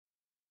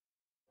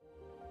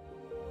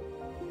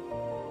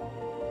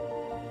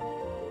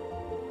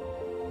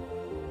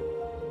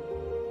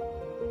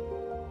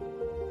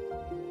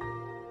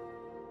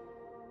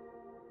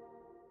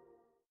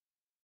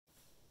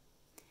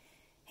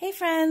Hey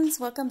friends,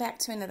 welcome back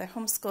to another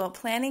homeschool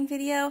planning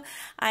video.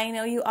 I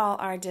know you all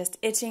are just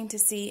itching to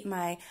see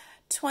my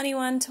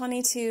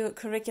 21-22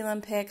 curriculum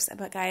picks,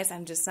 but guys,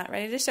 I'm just not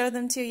ready to show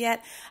them to you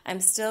yet.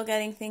 I'm still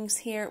getting things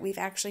here. We've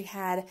actually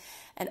had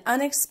an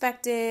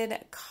unexpected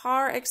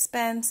car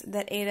expense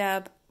that ate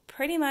up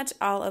pretty much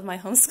all of my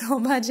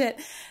homeschool budget.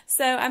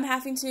 So I'm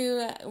having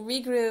to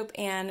regroup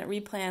and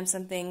replan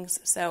some things.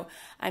 So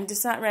I'm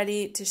just not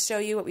ready to show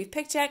you what we've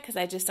picked yet because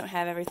I just don't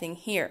have everything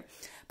here.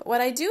 But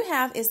what I do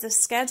have is the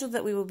schedule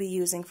that we will be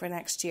using for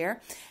next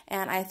year,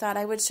 and I thought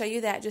I would show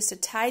you that just to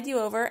tide you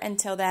over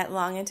until that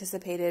long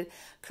anticipated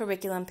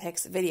curriculum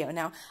picks video.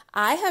 Now,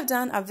 I have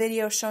done a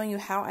video showing you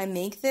how I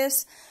make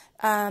this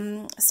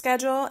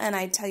schedule, and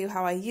I tell you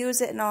how I use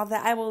it and all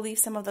that. I will leave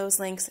some of those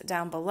links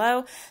down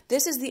below.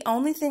 This is the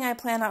only thing I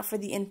plan out for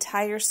the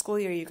entire school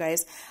year, you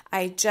guys.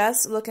 I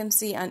just look and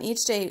see on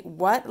each day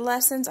what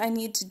lessons I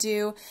need to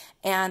do,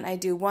 and I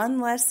do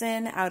one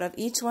lesson out of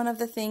each one of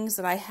the things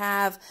that I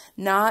have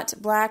not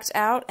blacked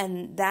out,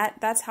 and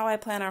that's how I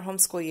plan our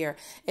homeschool year.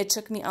 It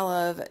took me all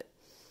of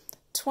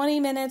 20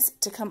 minutes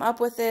to come up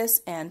with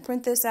this and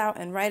print this out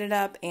and write it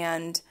up,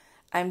 and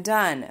I'm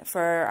done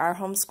for our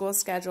homeschool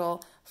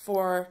schedule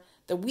for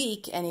the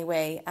week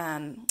anyway,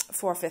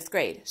 for 5th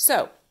grade.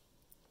 So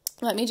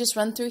let me just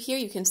run through here.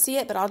 You can see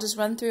it, but I'll just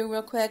run through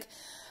real quick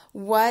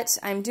what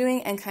I'm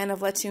doing and kind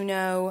of let you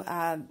know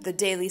the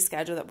daily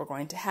schedule that we're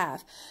going to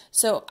have.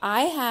 So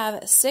I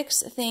have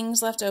 6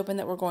 things left open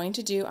that we're going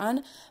to do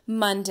on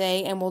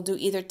Monday, and we'll do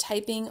either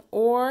typing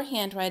or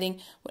handwriting.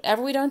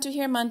 Whatever we don't do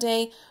here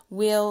Monday,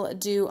 we'll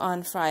do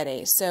on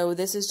Friday. So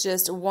this is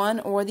just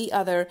one or the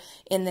other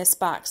in this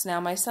box.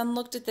 Now my son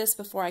looked at this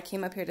before I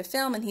came up here to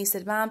film, and he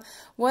said, "Mom,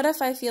 what if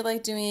I feel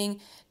like doing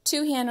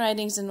 2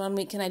 handwritings in one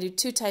week? Can I do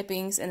 2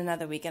 typings in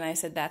another week?" And I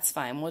said, "That's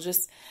fine. We'll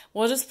just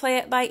play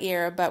it by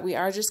ear, but we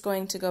are just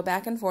going to go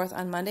back and forth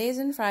on Mondays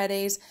and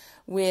Fridays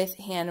with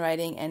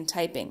handwriting and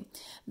typing."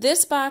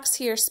 This box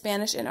here,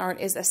 Spanish and Art,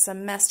 is a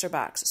semester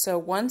box. So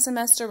one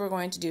semester we're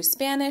going to do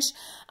Spanish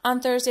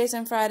on Thursdays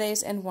and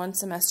Fridays, and one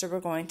semester we're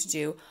going to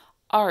do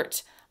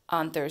Art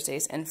on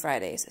Thursdays and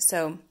Fridays.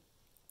 So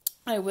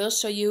I will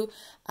show you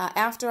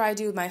after I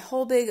do my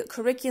whole big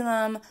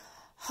curriculum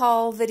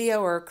haul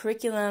video or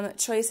curriculum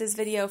choices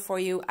video for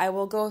you, I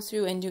will go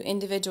through and do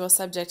individual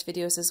subject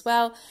videos as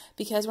well,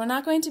 because we're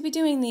not going to be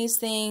doing these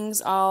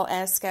things all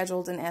as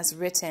scheduled and as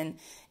written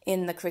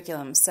in the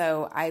curriculum.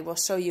 So I will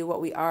show you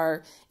what we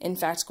are in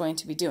fact going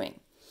to be doing.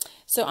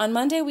 So on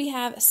Monday we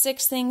have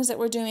 6 things that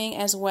we're doing,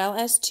 as well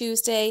as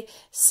Tuesday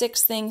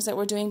 6 things that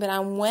we're doing, but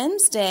on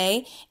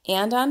Wednesday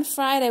and on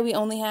Friday we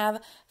only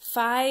have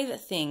 5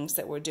 things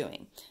that we're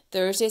doing.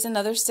 Thursday's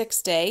another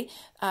 6th day,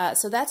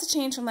 so that's a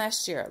change from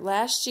last year.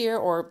 Last year,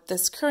 or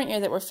this current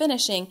year that we're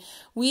finishing,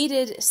 we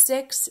did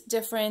 6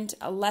 different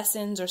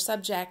lessons or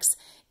subjects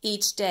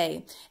each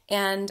day,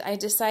 and I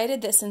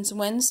decided that since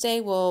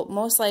Wednesday will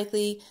most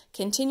likely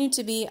continue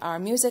to be our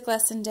music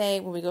lesson day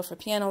where we go for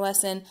piano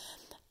lesson,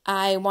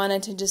 I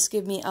wanted to just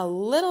give me a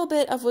little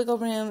bit of wiggle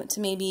room to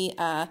maybe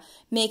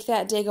make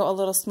that day go a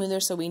little smoother,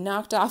 so we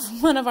knocked off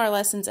one of our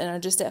lessons and are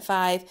just at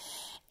 5.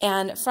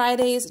 And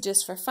Fridays,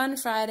 just for Fun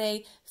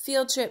Friday,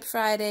 Field Trip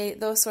Friday,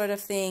 those sort of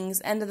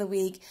things, end of the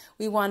week,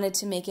 we wanted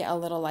to make it a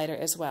little lighter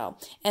as well.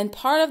 And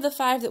part of the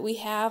 5 that we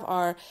have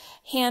are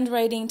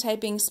handwriting,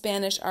 typing,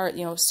 Spanish, Art,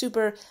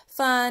 super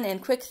fun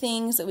and quick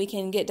things that we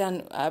can get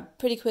done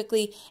pretty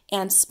quickly.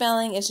 And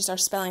spelling is just our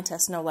spelling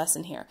test, no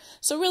lesson here.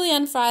 So really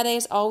on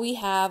Fridays, all we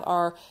have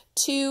are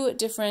 2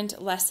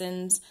 different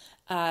lessons,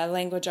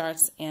 language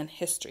arts and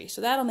history. So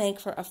that'll make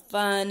for a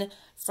fun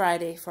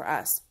Friday for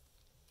us.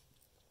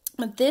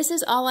 But this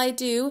is all I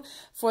do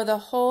for the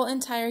whole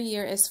entire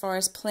year as far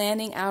as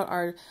planning out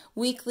our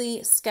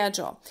weekly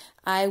schedule.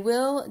 I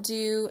will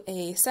do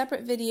a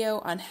separate video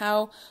on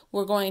how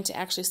we're going to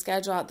actually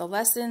schedule out the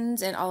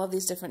lessons and all of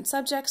these different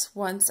subjects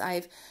once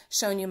I've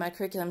shown you my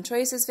curriculum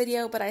choices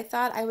video, but I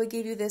thought I would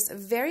give you this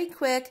very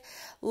quick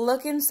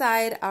look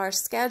inside our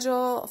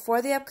schedule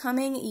for the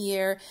upcoming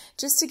year,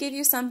 just to give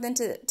you something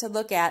to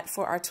look at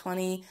for our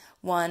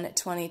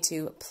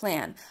 21-22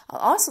 plan. I'll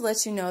also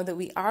let you know that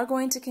we are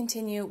going to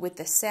continue with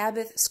the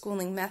Sabbath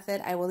schooling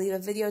method. I will leave a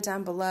video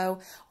down below,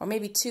 or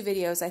maybe 2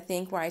 videos I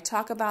think, where I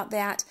talk about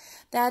that.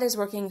 That is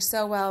working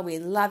so well. We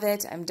love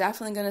it. I'm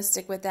definitely going to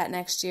stick with that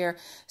next year.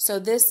 So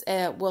this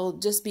will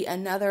just be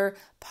another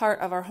part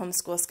of our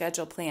homeschool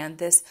schedule plan.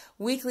 This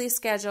weekly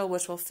schedule,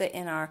 which will fit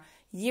in our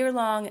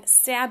year-long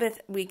Sabbath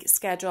week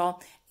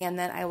schedule, and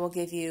then I will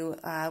give you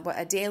what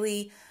a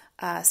daily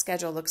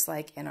schedule looks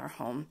like in our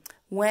home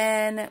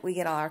when we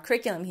get all our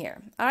curriculum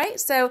here. All right,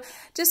 so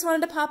just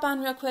wanted to pop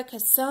on real quick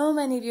because so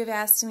many of you have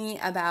asked me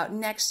about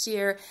next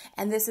year,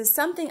 and this is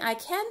something I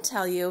can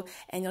tell you,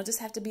 and you'll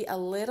just have to be a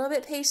little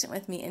bit patient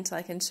with me until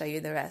I can show you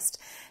the rest.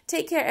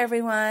 Take care,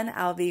 everyone.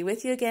 I'll be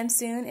with you again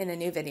soon in a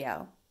new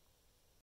video.